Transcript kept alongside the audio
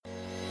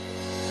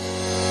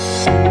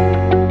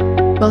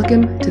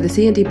Welcome to the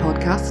C&D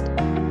podcast.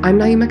 I'm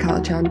Naima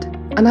Kalachand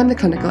and I'm the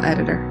clinical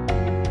editor.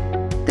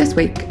 This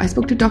week I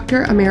spoke to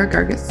Dr. Amira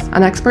Girgis,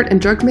 an expert in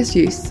drug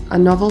misuse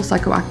and novel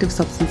psychoactive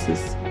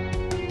substances.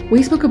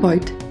 We spoke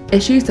about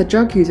issues that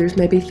drug users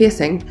may be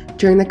facing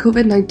during the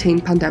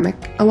COVID-19 pandemic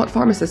and what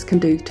pharmacists can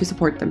do to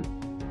support them.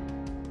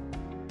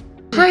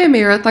 Hi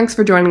Amira, thanks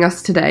for joining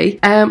us today.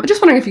 I'm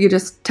just wondering if you could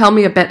just tell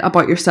me a bit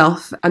about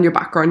yourself and your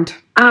background.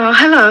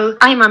 Hello,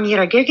 I'm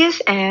Amira Girgis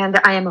and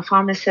I am a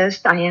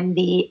pharmacist. I am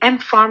the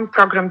MPharm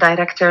Program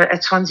Director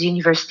at Swansea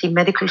University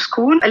Medical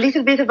School. A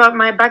little bit about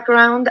my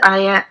background.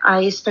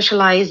 I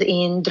specialize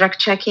in drug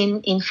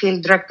checking,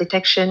 in-field drug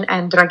detection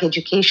and drug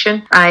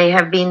education. I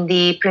have been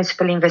the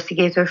principal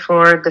investigator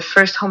for the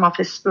first Home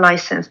Office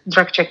licensed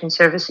drug checking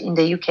service in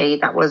the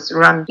UK that was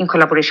run in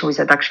collaboration with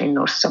a doctor in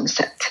North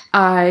Somerset.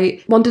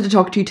 I wanted to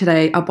talk to you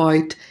today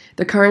about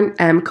the current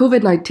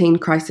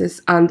COVID-19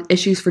 crisis and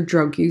issues for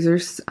drug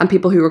users and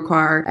people who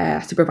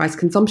require supervised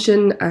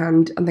consumption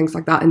and things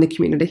like that in the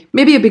community.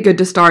 Maybe it'd be good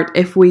to start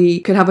if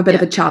we could have a bit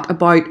of a chat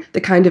about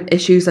the kind of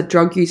issues that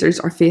drug users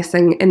are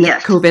facing in the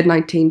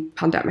COVID-19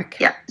 pandemic.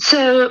 Yeah.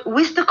 So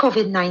with the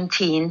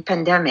COVID-19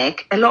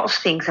 pandemic, a lot of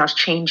things are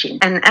changing.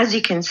 And as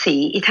you can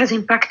see, it has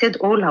impacted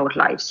all our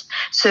lives.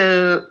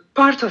 So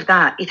part of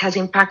that, it has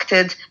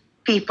impacted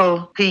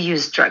people who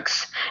use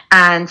drugs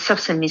and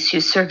substance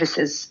misuse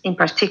services in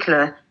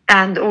particular,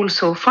 and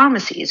also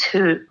pharmacies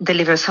who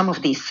deliver some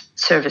of these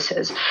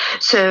services.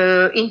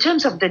 So in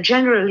terms of the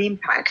general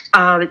impact,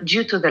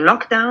 due to the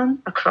lockdown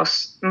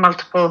across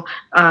multiple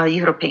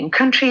European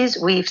countries,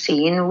 we've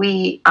seen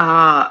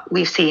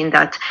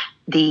that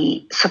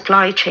the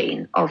supply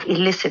chain of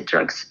illicit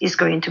drugs is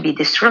going to be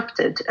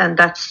disrupted, and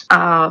that's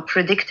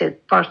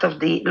predicted part of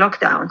the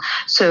lockdown.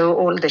 So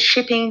all the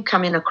shipping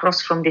coming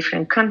across from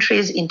different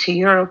countries into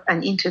Europe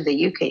and into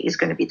the UK is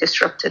going to be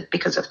disrupted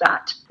because of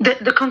that.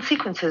 The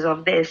consequences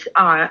of this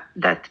are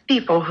that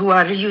people who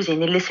are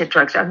using illicit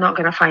drugs are not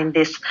going to find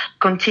this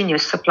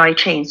continuous supply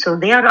chain. So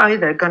they are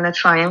either going to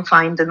try and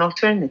find an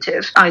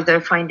alternative,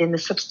 either finding a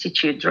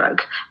substitute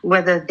drug,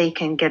 whether they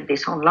can get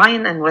this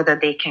online and whether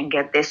they can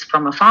get this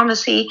from a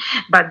pharmacy,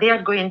 but they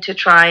are going to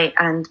try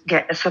and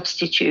get a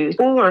substitute.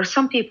 Or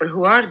some people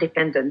who are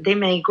dependent, they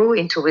may go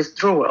into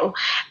withdrawal,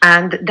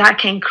 and that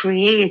can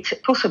create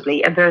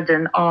possibly a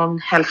burden on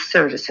health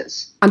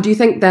services. And do you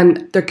think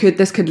then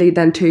this could lead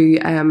then to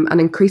an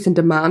increase in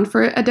demand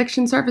for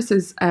addiction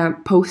services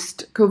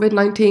post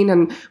COVID-19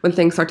 and when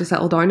things start to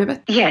settle down a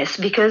bit? Yes,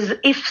 because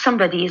if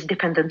somebody is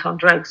dependent on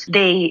drugs,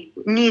 they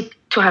need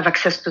to have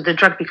access to the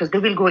drug because they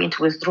will go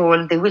into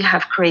withdrawal, they will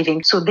have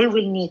craving, so they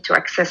will need to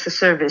access a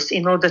service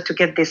in order to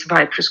get this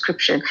via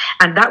prescription.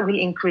 And that will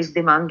increase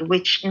demand,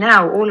 which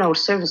now all our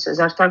services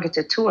are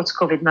targeted towards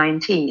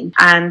COVID-19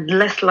 and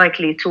less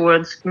likely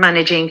towards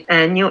managing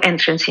new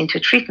entrants into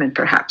treatment,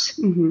 perhaps.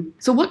 Mm-hmm.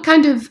 So what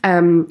kind of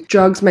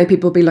drugs may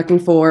people be looking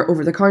for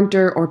over the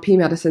counter or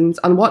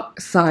P-medicines, and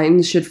what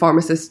signs should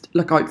pharmacists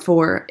look out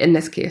for in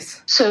this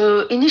case?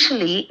 So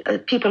initially,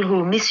 people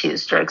who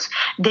misuse drugs,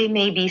 they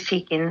may be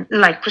seeking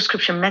like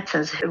prescription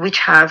medicines which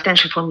have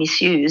potential for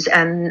misuse,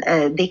 and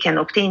they can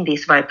obtain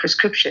these via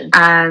prescription.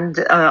 And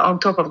on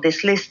top of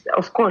this list,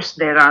 of course,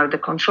 there are the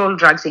controlled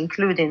drugs,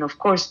 including, of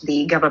course,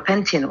 the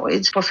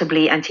gabapentinoids,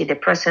 possibly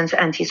antidepressants,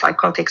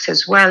 antipsychotics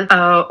as well.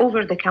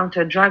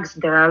 Over-the-counter drugs,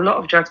 there are a lot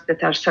of drugs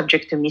that are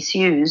subject to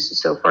misuse.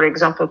 So, for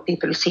example,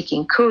 people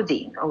seeking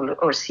codeine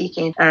or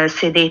seeking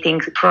sedating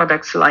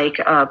products like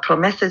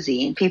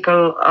promethazine.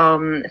 People,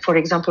 for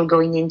example,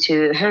 going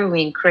into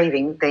heroin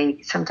craving,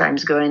 they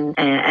sometimes go in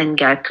and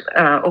get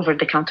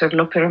over-the-counter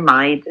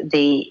loperamide.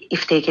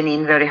 If taken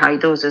in very high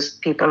doses,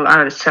 people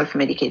are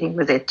self-medicating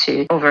with it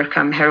to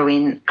overcome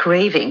heroin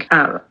craving.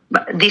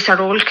 But these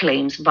are all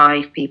claims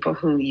by people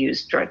who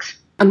use drugs.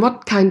 And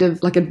what kind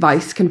of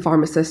advice can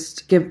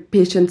pharmacists give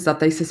patients that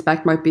they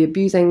suspect might be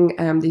abusing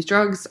these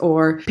drugs,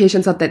 or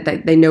patients that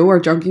they know are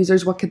drug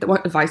users?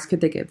 What advice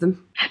could they give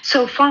them?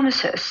 So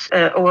pharmacists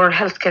or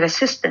healthcare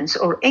assistants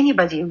or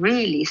anybody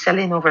really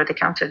selling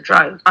over-the-counter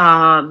drugs,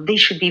 they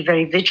should be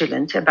very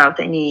vigilant about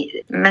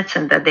any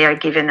medicine that they are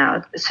giving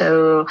out.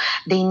 So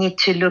they need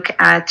to look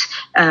at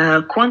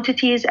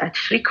quantities, at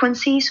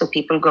frequency. So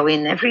people go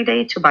in every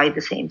day to buy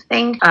the same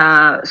thing.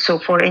 So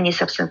for any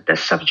substance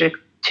that's subject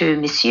to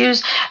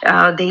misuse,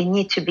 they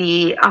need to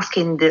be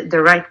asking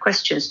the right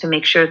questions to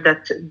make sure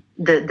that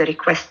the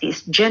request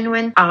is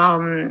genuine.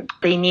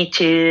 They need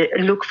to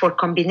look for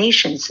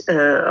combinations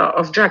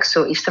of drugs.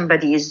 So if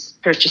somebody is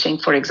purchasing,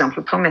 for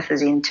example,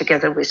 promethazine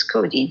together with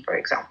codeine, for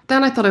example.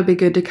 Then I thought it'd be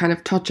good to kind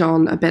of touch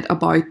on a bit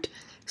about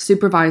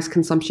supervised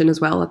consumption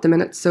as well at the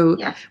minute. So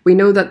we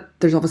know that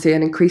there's obviously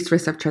an increased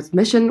risk of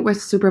transmission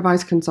with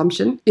supervised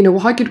consumption.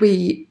 How could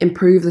we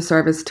improve the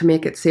service to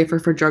make it safer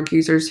for drug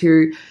users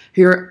who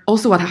who are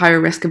also at a higher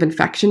risk of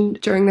infection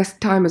during this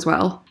time as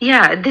well.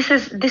 Yeah, this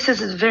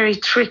is very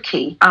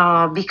tricky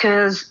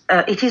because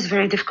it is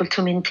very difficult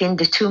to maintain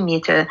the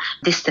 2-meter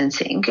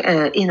distancing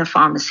in a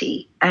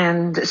pharmacy.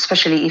 And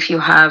especially if you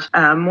have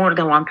more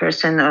than one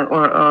person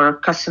or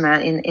customer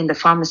in the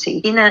pharmacy.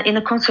 In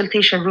a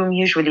consultation room,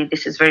 usually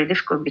this is very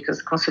difficult because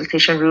the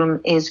consultation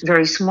room is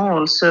very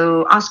small.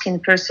 So asking a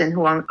person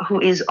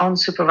who is on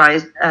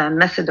supervised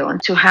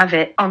methadone to have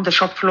it on the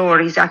shop floor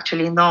is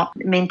actually not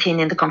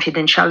maintaining the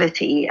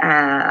confidentiality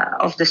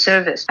of the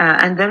service.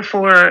 And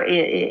therefore,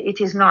 it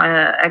is not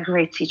a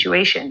great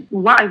situation.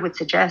 What I would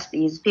suggest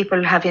is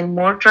people having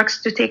more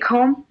drugs to take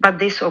home, but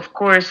this, of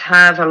course,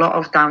 have a lot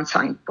of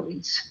downside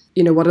points.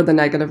 What are the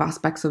negative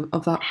aspects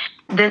of that?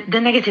 The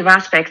negative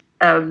aspect,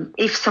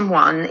 if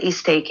someone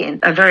is taking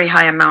a very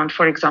high amount,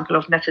 for example,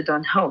 of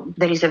methadone home,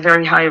 there is a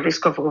very high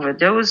risk of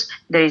overdose.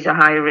 There is a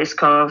high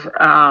risk of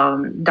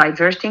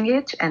diverting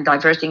it. And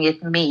diverting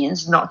it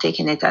means not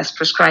taking it as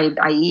prescribed,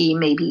 i.e.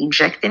 maybe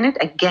injecting it.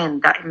 Again,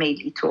 that may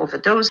lead to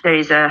overdose. There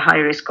is a high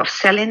risk of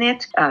selling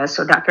it.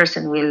 So that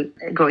person will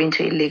go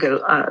into illegal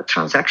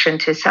transaction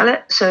to sell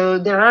it. So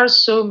there are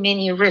so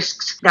many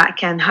risks that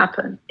can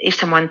happen if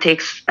someone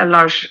takes a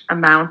large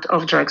amount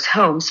of drugs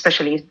home,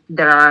 especially if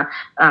there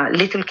are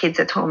little kids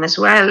at home as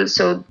well.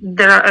 So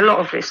there are a lot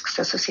of risks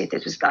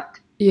associated with that.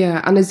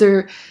 Yeah, and is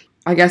there,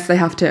 I guess they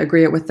have to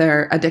agree it with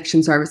their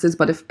addiction services,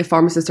 but if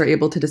pharmacists are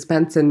able to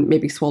dispense in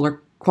maybe smaller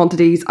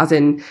quantities, as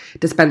in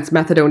dispense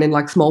methadone in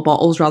like small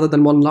bottles rather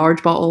than one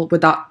large bottle,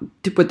 would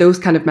those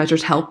kind of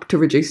measures help to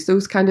reduce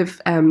those kind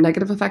of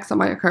negative effects that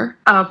might occur?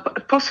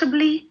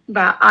 Possibly,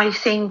 but I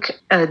think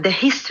the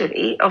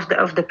history of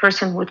the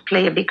person would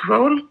play a big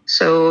role.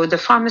 So the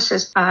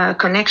pharmacist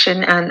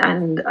connection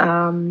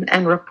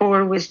and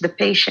rapport with the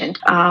patient,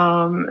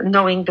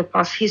 knowing the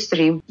past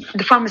history,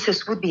 the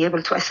pharmacist would be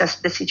able to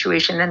assess the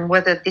situation and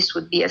whether this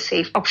would be a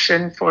safe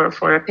option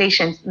for a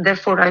patient.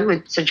 Therefore, I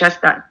would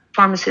suggest that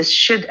pharmacists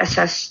should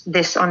assess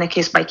this on a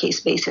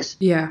case-by-case basis.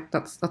 Yeah,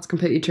 that's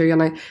completely true.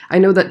 And I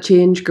know that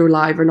Change Go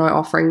Live are now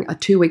offering a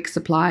 2-week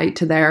supply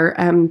to their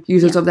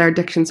users of their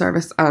addiction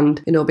service, and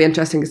it'll be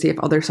interesting to see if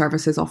other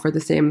services offer the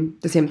same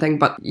thing.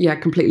 But yeah,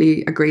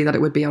 completely agree that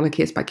it would be on a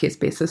case-by-case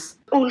basis.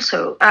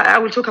 Also, I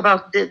will talk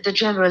about the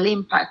general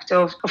impact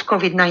of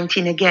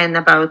COVID-19 again,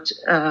 about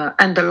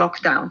and the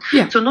lockdown.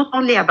 Yeah. So not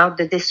only about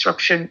the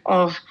disruption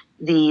of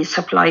the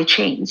supply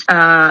chains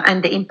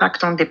and the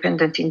impact on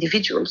dependent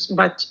individuals,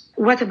 but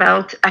what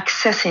about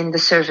accessing the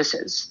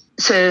services?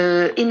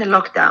 So in a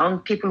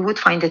lockdown, people would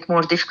find it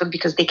more difficult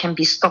because they can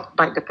be stopped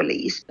by the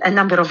police. A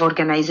number of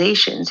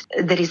organizations,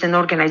 there is an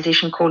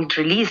organization called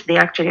Release. They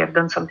actually have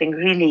done something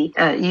really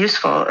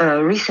useful.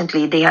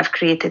 Recently, they have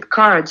created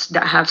cards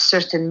that have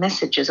certain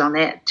messages on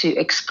it to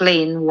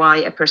explain why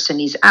a person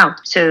is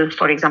out. So,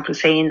 for example,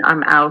 saying,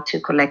 I'm out to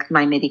collect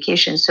my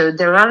medication. So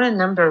there are a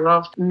number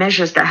of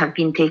measures that have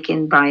been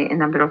taken by a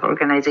number of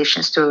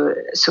organizations to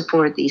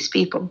support these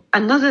people.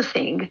 Another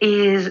thing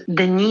is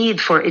the need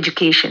for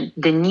education,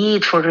 the need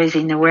for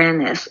raising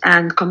awareness,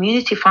 and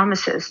community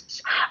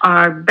pharmacists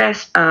are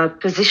best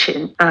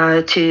positioned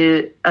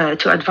to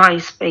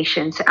advise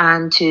patients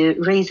and to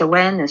raise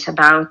awareness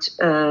about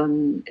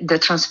the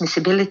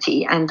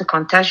transmissibility and the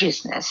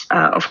contagiousness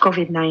of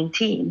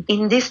COVID-19.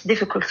 In this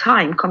difficult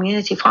time,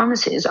 community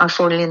pharmacies are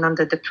falling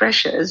under the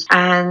pressures,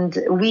 and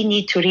we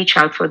need to reach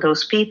out for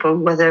those people,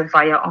 whether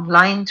via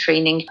online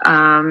training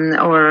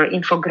or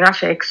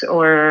infographics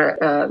or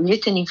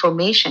written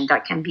information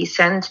that can be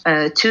sent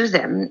to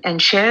them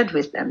and shared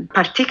with them,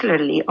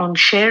 particularly on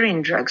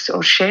sharing drugs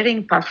or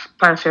sharing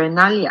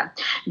paraphernalia,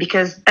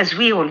 because as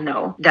we all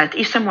know, that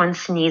if someone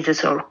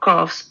sneezes or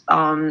coughs,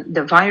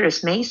 the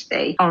virus may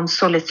stay on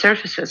solid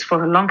surfaces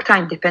for a long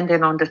time,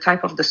 depending on the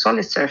type of the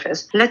solid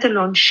surface, let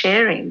alone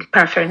sharing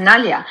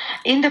paraphernalia.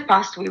 In the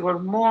past, we were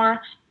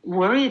more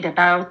worried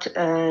about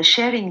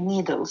sharing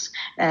needles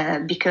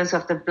because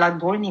of the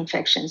bloodborne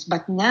infections.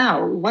 But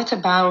now, what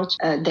about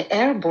the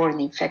airborne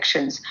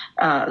infections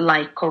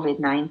like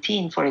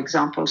COVID-19, for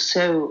example?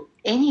 So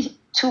any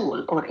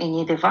tool or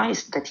any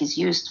device that is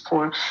used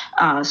for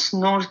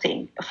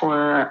snorting,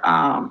 for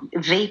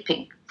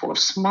vaping, for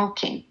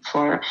smoking,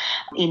 for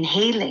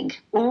inhaling,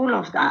 all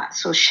of that.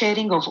 So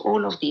sharing of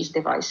all of these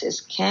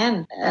devices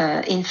can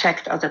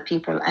infect other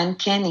people and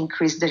can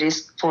increase the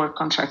risk for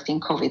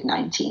contracting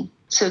COVID-19.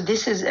 So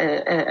this is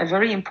a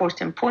very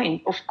important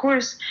point. Of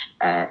course,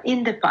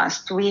 in the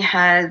past, we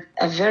had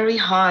a very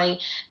high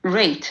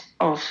rate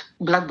of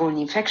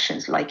bloodborne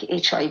infections like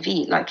HIV,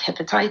 like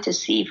hepatitis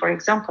C, for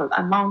example,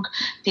 among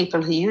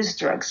people who use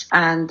drugs.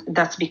 And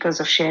that's because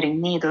of sharing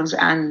needles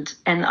and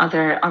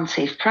other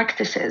unsafe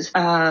practices.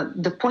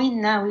 The point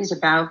now is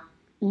about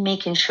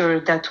making sure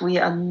that we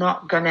are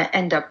not going to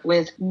end up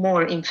with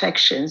more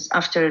infections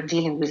after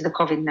dealing with the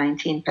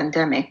COVID-19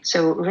 pandemic.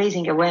 So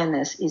raising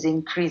awareness is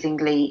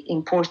increasingly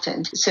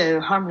important.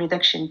 So harm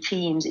reduction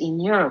teams in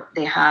Europe,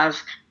 they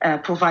have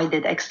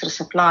provided extra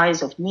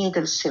supplies of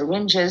needles,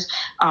 syringes,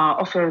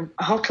 offered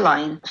a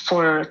hotline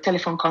for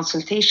telephone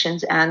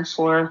consultations and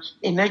for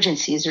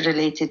emergencies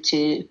related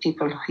to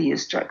people who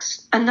use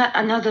drugs. And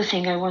another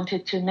thing I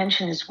wanted to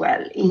mention as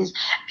well is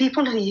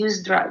people who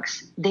use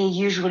drugs, they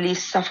usually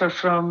suffer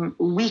from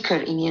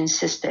weaker immune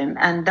system,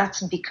 and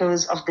that's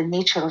because of the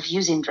nature of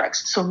using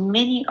drugs. So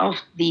many of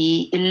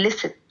the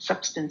illicit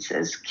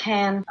substances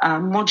can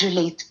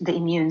modulate the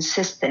immune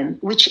system,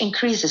 which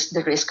increases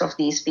the risk of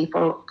these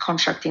people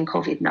contracting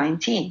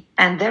COVID-19.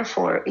 And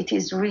therefore, it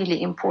is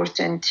really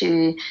important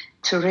to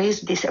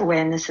raise this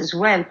awareness as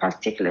well,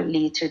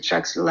 particularly to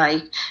drugs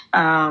like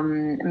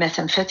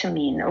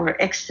methamphetamine or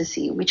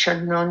ecstasy, which are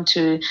known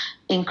to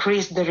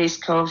increase the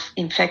risk of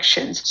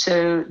infections.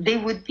 So they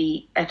would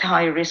be at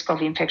high risk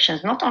of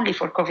infections, not only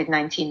for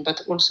COVID-19,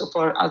 but also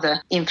for other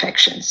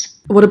infections.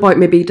 What about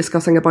maybe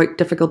discussing about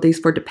difficulties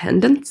for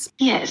dependents?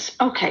 Yes.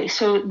 Okay.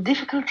 So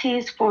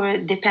difficulties for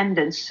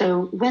dependents.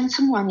 So when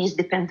someone is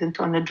dependent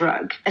on a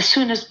drug, as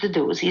soon as the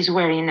dose is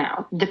wearing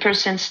out, the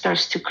person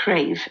starts to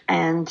crave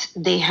and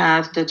they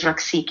have the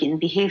drug-seeking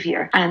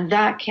behavior. And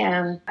that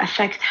can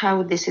affect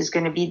how this is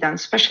going to be done,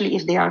 especially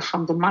if they are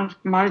from the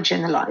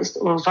marginalized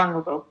or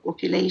vulnerable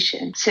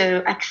population.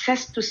 So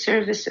access to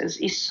services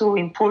is so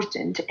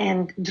important,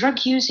 and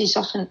drug use is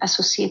often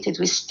associated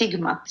with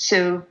stigma.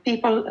 So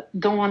people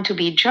don't want to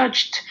be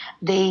judged.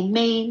 They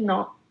may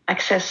not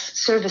access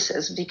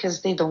services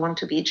because they don't want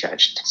to be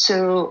judged.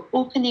 So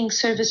opening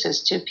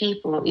services to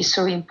people is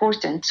so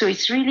important. So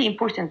it's really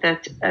important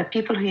that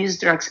people who use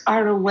drugs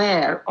are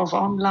aware of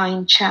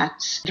online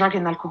chats, drug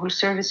and alcohol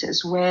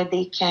services, where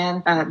they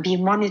can be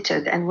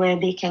monitored and where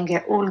they can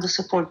get all the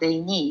support they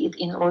need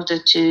in order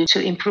to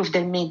improve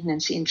their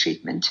maintenance in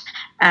treatment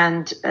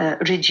and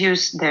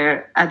reduce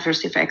their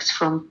adverse effects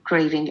from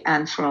craving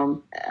and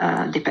from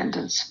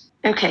dependence.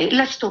 Okay,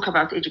 let's talk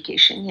about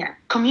education. Yeah,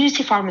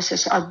 community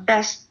pharmacists are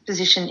best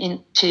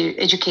positioned to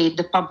educate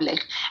the public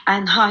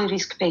and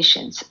high-risk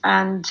patients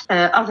and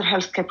other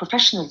healthcare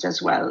professionals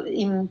as well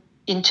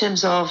in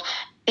terms of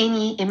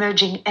any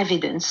emerging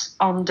evidence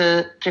on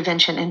the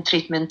prevention and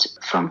treatment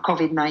from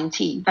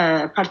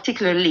COVID-19,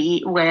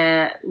 particularly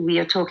where we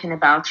are talking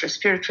about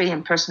respiratory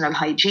and personal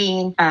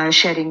hygiene,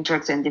 sharing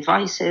drugs and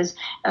devices,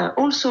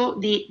 also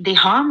the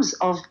harms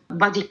of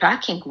body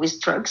packing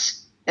with drugs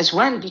as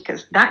well,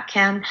 because that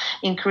can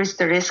increase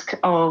the risk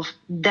of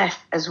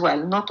death as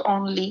well, not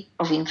only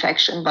of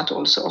infection, but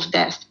also of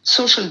death.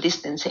 Social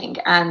distancing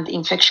and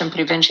infection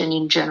prevention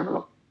in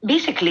general.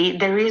 Basically,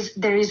 there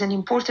is an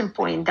important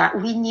point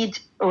that we need,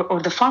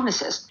 or the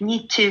pharmacists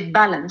need to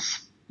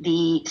balance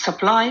the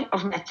supply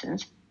of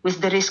medicines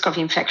with the risk of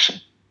infection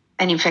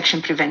and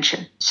infection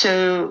prevention.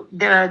 So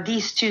there are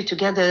these two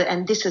together,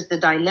 and this is the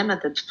dilemma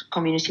that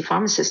community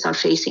pharmacists are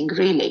facing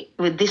really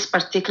with this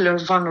particular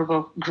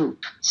vulnerable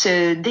group.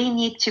 So they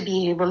need to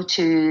be able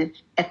to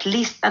at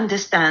least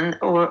understand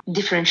or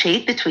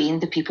differentiate between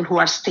the people who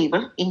are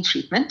stable in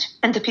treatment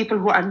and the people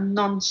who are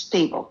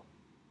non-stable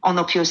on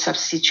opioid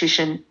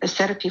substitution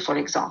therapy, for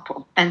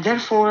example. And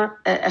therefore,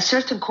 a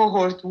certain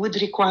cohort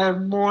would require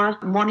more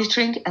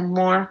monitoring and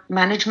more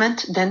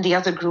management than the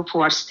other group who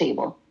are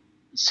stable.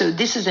 So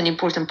this is an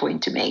important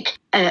point to make.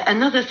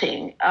 Another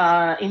thing,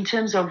 in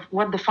terms of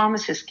what the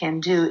pharmacist can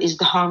do, is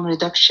the harm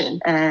reduction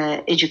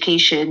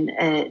education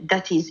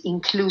that is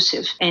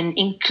inclusive.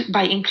 And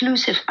by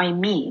inclusive, I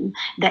mean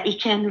that it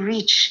can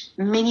reach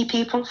many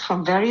people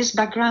from various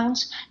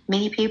backgrounds,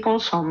 many people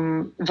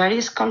from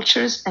various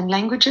cultures and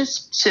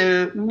languages.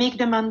 So make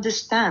them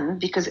understand,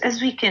 because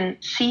as we can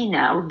see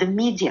now, the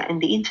media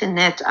and the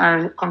internet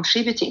are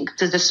contributing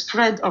to the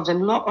spread of a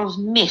lot of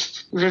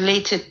myths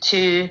related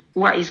to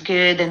what is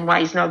good and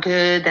what is not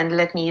good, and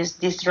let me use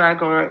this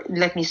drug or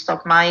let me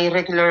stop my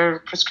regular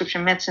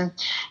prescription medicine.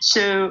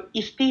 So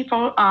if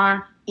people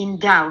are in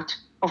doubt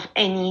of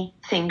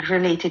anything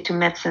related to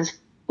medicines,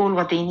 all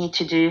what they need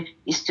to do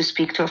is to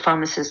speak to a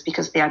pharmacist,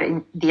 because they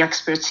are the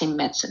experts in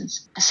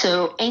medicines.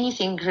 So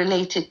anything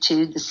related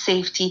to the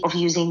safety of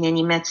using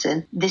any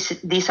medicine,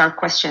 these are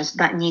questions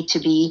that need to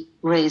be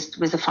raised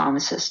with a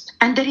pharmacist.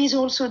 And there is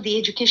also the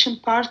education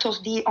part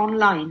of the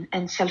online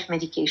and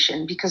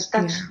self-medication, because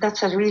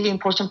that's a really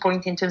important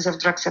point in terms of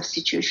drug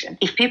substitution.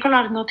 If people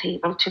are not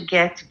able to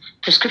get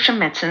prescription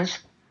medicines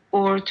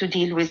or to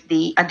deal with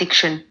the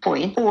addiction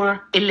point or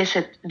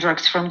illicit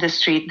drugs from the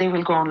street, they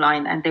will go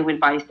online and they will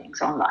buy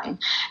things online.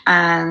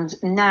 And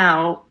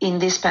now in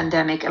this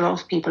pandemic, a lot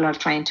of people are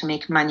trying to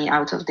make money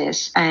out of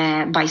this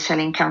by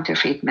selling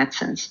counterfeit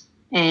medicines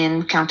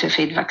and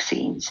counterfeit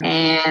vaccines.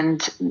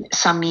 And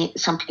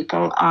some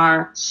people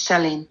are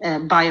selling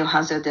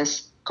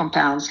biohazardous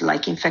compounds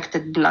like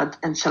infected blood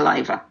and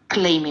saliva,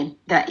 claiming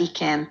that it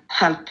can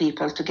help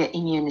people to get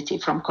immunity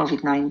from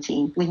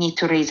COVID-19. We need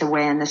to raise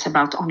awareness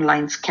about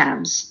online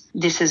scams.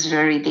 This is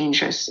very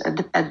dangerous.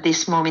 At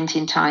this moment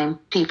in time,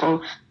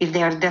 people, if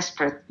they are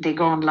desperate, they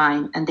go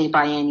online and they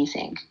buy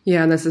anything.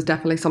 Yeah, and this is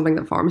definitely something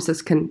that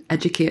pharmacists can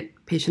educate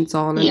patients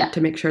on and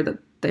to make sure that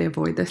they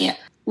avoid this. Yeah.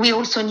 We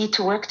also need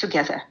to work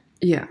together.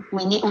 Yeah.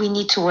 We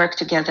need to work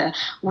together.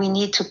 We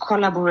need to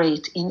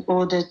collaborate in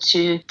order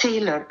to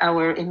tailor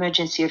our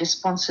emergency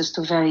responses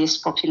to various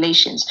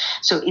populations.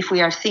 So if we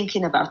are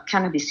thinking about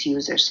cannabis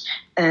users,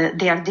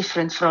 they are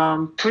different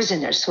from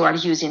prisoners who are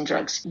using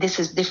drugs. This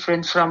is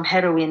different from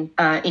heroin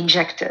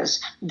injectors.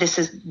 This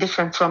is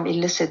different from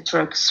illicit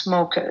drug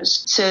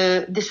smokers.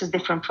 So this is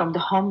different from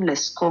the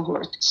homeless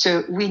cohort.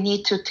 So we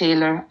need to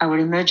tailor our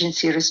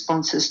emergency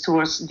responses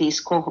towards these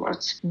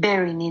cohorts,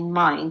 bearing in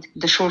mind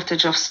the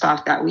shortage of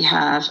staff that we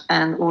have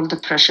and all the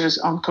pressures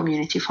on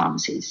community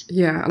pharmacies.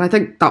 Yeah, and I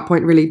think that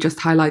point really just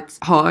highlights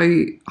how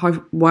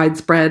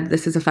widespread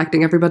this is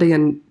affecting everybody,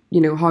 and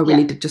how we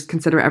need to just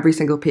consider every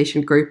single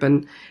patient group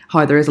and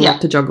how there is a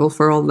lot to juggle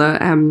for all the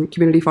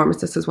community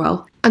pharmacists as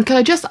well. And can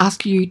I just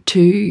ask you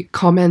to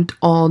comment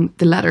on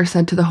the letter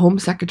sent to the Home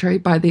Secretary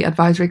by the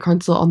Advisory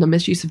Council on the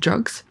Misuse of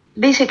Drugs?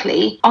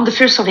 Basically, on the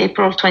 1st of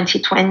April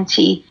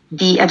 2020,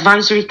 the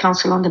Advisory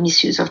Council on the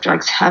Misuse of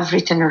Drugs have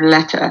written a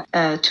letter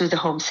to the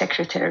Home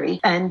Secretary.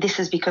 And this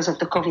is because of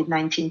the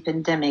COVID-19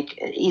 pandemic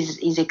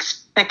is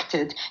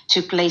expected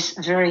to place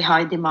very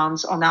high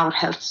demands on our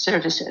health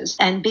services.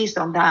 And based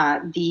on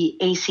that, the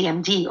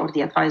ACMD, or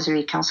the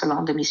Advisory Council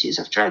on the Misuse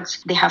of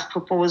Drugs, they have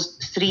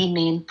proposed 3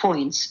 main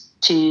points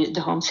to the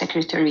Home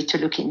Secretary to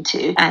look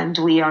into, and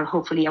we are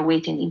hopefully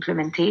awaiting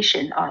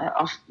implementation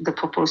of the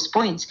proposed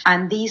points.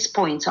 And these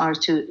points are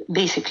to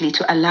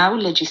allow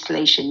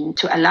legislation,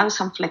 to allow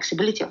some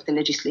flexibility of the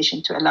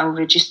legislation, to allow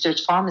registered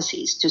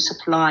pharmacies to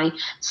supply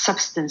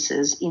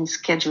substances in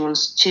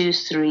Schedules 2,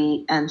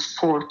 3, and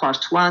 4,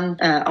 Part 1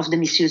 of the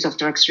Misuse of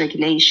Drugs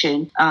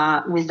Regulation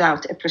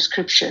without a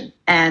prescription.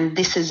 And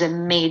this is a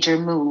major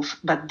move,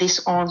 but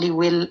this only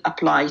will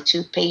apply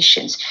to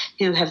patients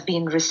who have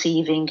been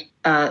receiving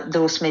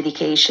those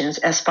medications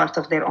as part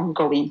of their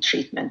ongoing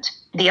treatment.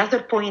 The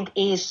other point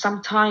is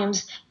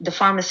sometimes the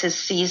pharmacist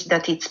sees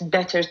that it's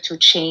better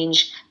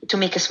to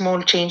make a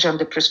small change on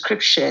the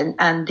prescription,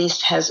 and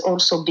this has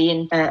also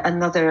been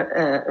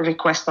another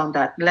request on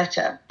that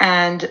letter.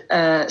 And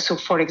so,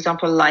 for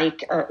example,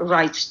 like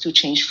rights to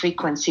change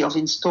frequency of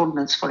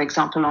installments, for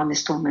example, on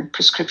installment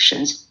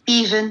prescriptions,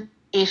 even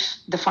if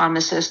the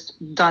pharmacist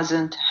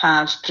doesn't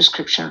have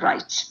prescription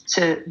rights.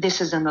 So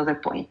this is another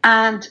point.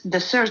 And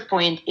the third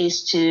point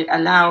is to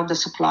allow the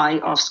supply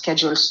of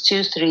Schedules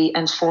 2, 3,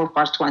 and 4,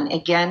 Part 1,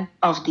 again,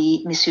 of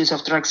the Misuse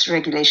of Drugs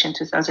Regulation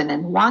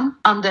 2001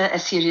 under a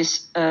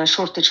serious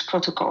shortage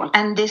protocol.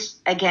 And this,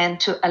 again,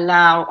 to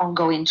allow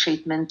ongoing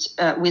treatment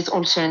with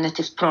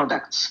alternative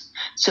products.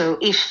 So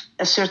if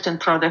a certain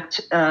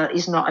product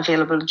is not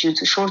available due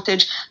to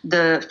shortage,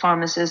 the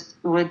pharmacist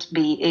would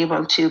be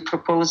able to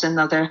propose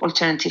another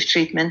alternative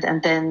treatment.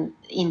 And then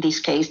in this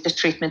case, the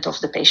treatment of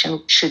the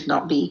patient should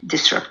not be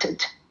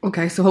disrupted.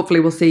 Okay, so hopefully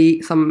we'll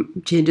see some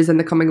changes in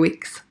the coming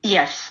weeks.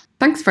 Yes.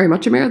 Thanks very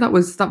much, Amira. That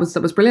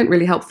was brilliant,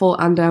 really helpful.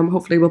 And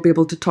hopefully we'll be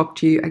able to talk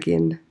to you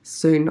again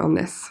soon on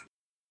this.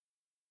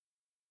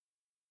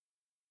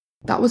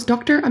 That was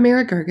Dr.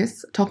 Amira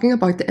Gerges talking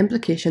about the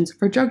implications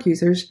for drug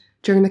users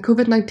during the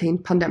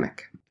COVID-19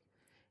 pandemic.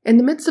 In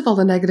the midst of all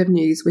the negative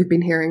news we've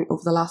been hearing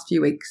over the last few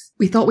weeks,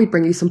 we thought we'd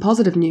bring you some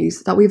positive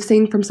news that we've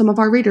seen from some of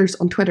our readers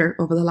on Twitter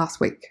over the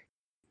last week.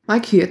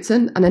 Mike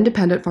Hewitson, an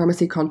independent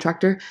pharmacy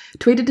contractor,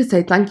 tweeted to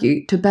say thank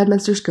you to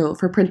Bedminster School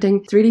for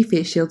printing 3D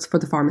face shields for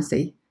the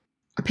pharmacy.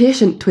 A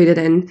patient tweeted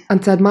in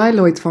and said my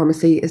Lloyd's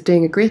pharmacy is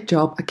doing a great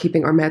job at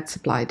keeping our meds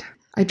supplied.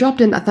 I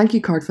dropped in a thank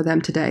you card for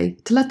them today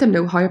to let them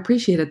know how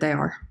appreciated they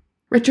are.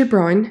 Richard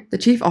Brown, the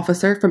Chief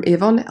Officer from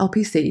Avon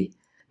LPC,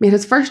 made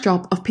his first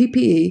drop of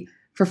PPE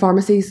for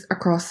pharmacies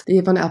across the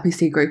Avon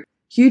LPC group.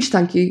 Huge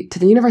thank you to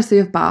the University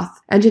of Bath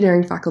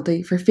engineering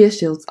faculty for face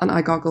shields and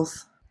eye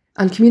goggles.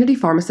 And community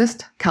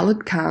pharmacist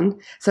Khalid Khan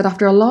said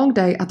after a long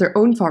day at their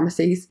own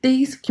pharmacies,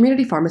 these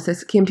community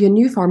pharmacists came to a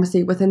new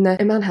pharmacy within the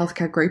Iman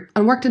Healthcare group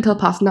and worked until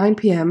past 9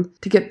 p.m.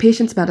 to get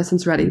patients'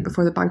 medicines ready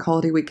before the bank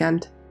holiday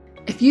weekend.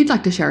 If you'd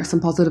like to share some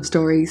positive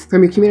stories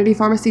from your community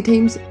pharmacy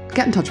teams,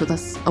 get in touch with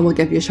us and we'll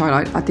give you a shout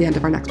out at the end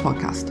of our next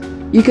podcast.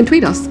 You can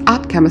tweet us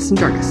at Chemist and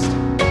Druggist.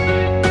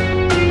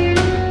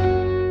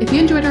 If you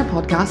enjoyed our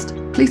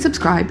podcast, please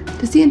subscribe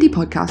to C&D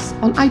Podcasts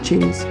on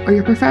iTunes or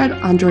your preferred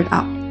Android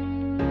app.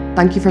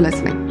 Thank you for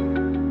listening.